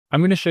I'm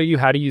going to show you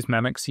how to use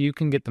Memex so you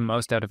can get the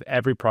most out of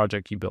every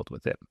project you build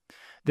with it.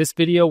 This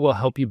video will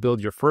help you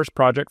build your first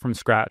project from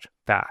scratch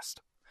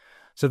fast.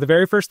 So the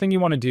very first thing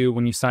you want to do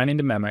when you sign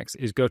into Memex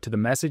is go to the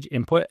message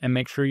input and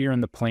make sure you're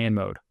in the plan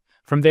mode.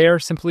 From there,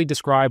 simply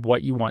describe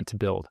what you want to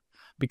build.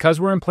 Because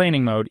we're in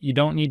planning mode, you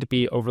don't need to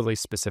be overly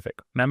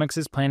specific.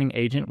 Memex's planning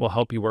agent will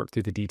help you work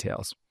through the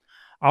details.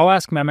 I'll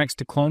ask Memex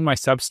to clone my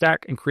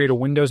Substack and create a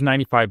Windows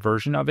 95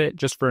 version of it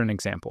just for an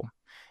example.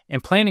 In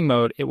planning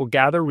mode, it will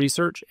gather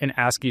research and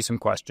ask you some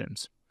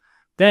questions.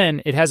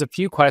 Then it has a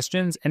few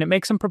questions and it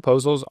makes some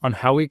proposals on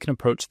how we can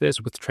approach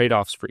this with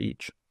trade-offs for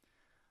each.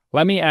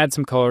 Let me add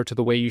some color to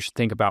the way you should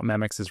think about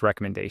Memex's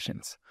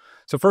recommendations.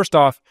 So first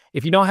off,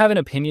 if you don't have an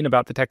opinion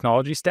about the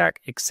technology stack,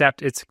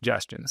 accept its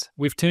suggestions.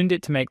 We've tuned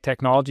it to make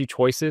technology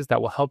choices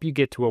that will help you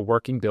get to a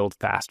working build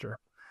faster.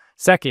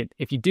 Second,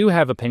 if you do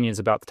have opinions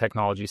about the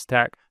technology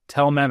stack,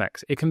 tell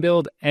Memex. It can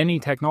build any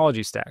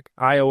technology stack,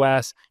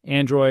 iOS,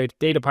 Android,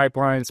 data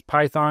pipelines,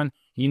 Python,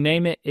 you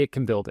name it, it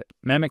can build it.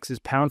 Memex is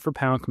pound for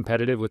pound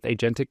competitive with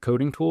agentic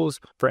coding tools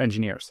for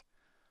engineers.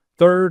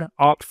 Third,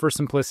 opt for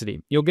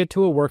simplicity. You'll get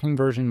to a working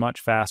version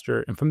much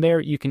faster, and from there,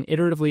 you can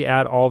iteratively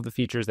add all of the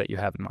features that you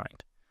have in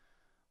mind.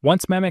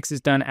 Once Memex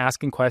is done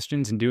asking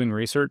questions and doing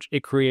research,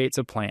 it creates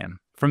a plan.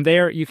 From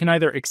there, you can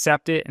either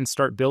accept it and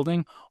start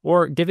building,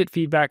 or give it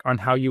feedback on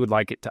how you would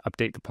like it to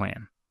update the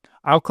plan.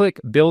 I'll click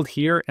Build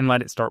here and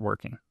let it start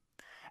working.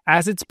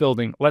 As it's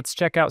building, let's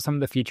check out some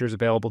of the features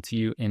available to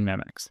you in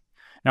Memex.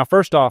 Now,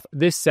 first off,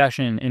 this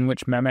session in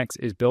which Memex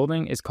is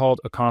building is called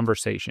a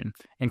conversation,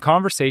 and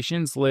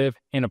conversations live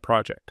in a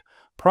project.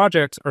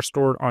 Projects are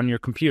stored on your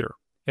computer.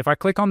 If I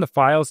click on the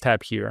Files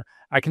tab here,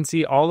 I can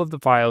see all of the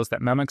files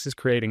that Memex is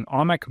creating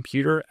on my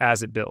computer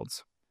as it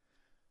builds.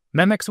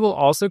 Memex will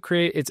also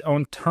create its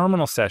own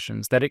terminal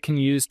sessions that it can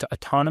use to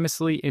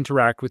autonomously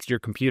interact with your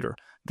computer.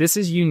 This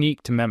is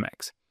unique to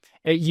Memex.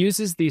 It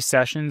uses these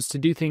sessions to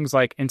do things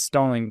like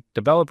installing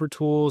developer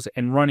tools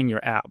and running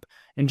your app.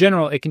 In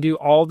general, it can do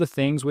all the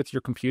things with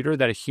your computer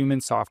that a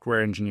human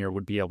software engineer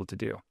would be able to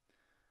do.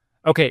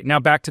 Okay, now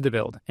back to the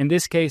build. In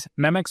this case,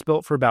 Memex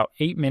built for about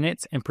 8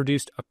 minutes and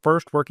produced a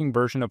first working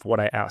version of what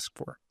I asked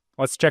for.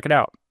 Let's check it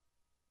out.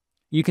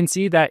 You can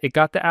see that it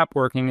got the app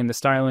working and the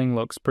styling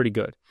looks pretty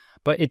good,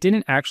 but it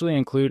didn't actually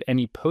include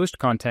any post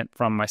content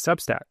from my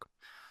Substack.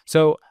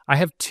 So I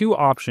have two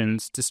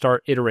options to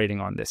start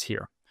iterating on this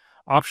here.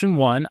 Option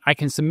 1, I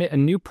can submit a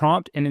new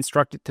prompt and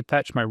instruct it to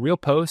fetch my real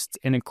posts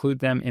and include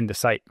them in the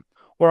site.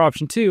 Or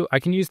option 2, I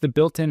can use the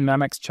built-in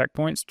Memex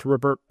checkpoints to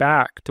revert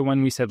back to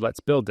when we said let's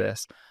build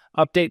this,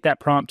 update that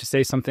prompt to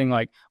say something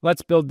like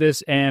let's build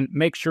this and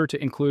make sure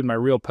to include my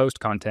real post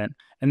content,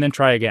 and then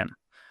try again.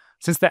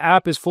 Since the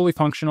app is fully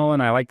functional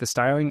and I like the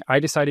styling, I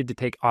decided to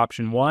take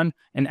option 1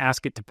 and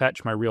ask it to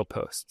fetch my real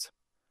posts.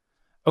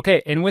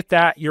 Okay, and with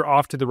that, you're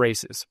off to the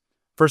races.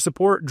 For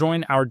support,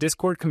 join our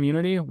Discord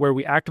community where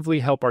we actively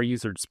help our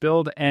users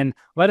build, and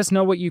let us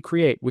know what you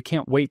create. We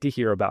can't wait to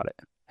hear about it.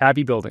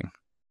 Happy building.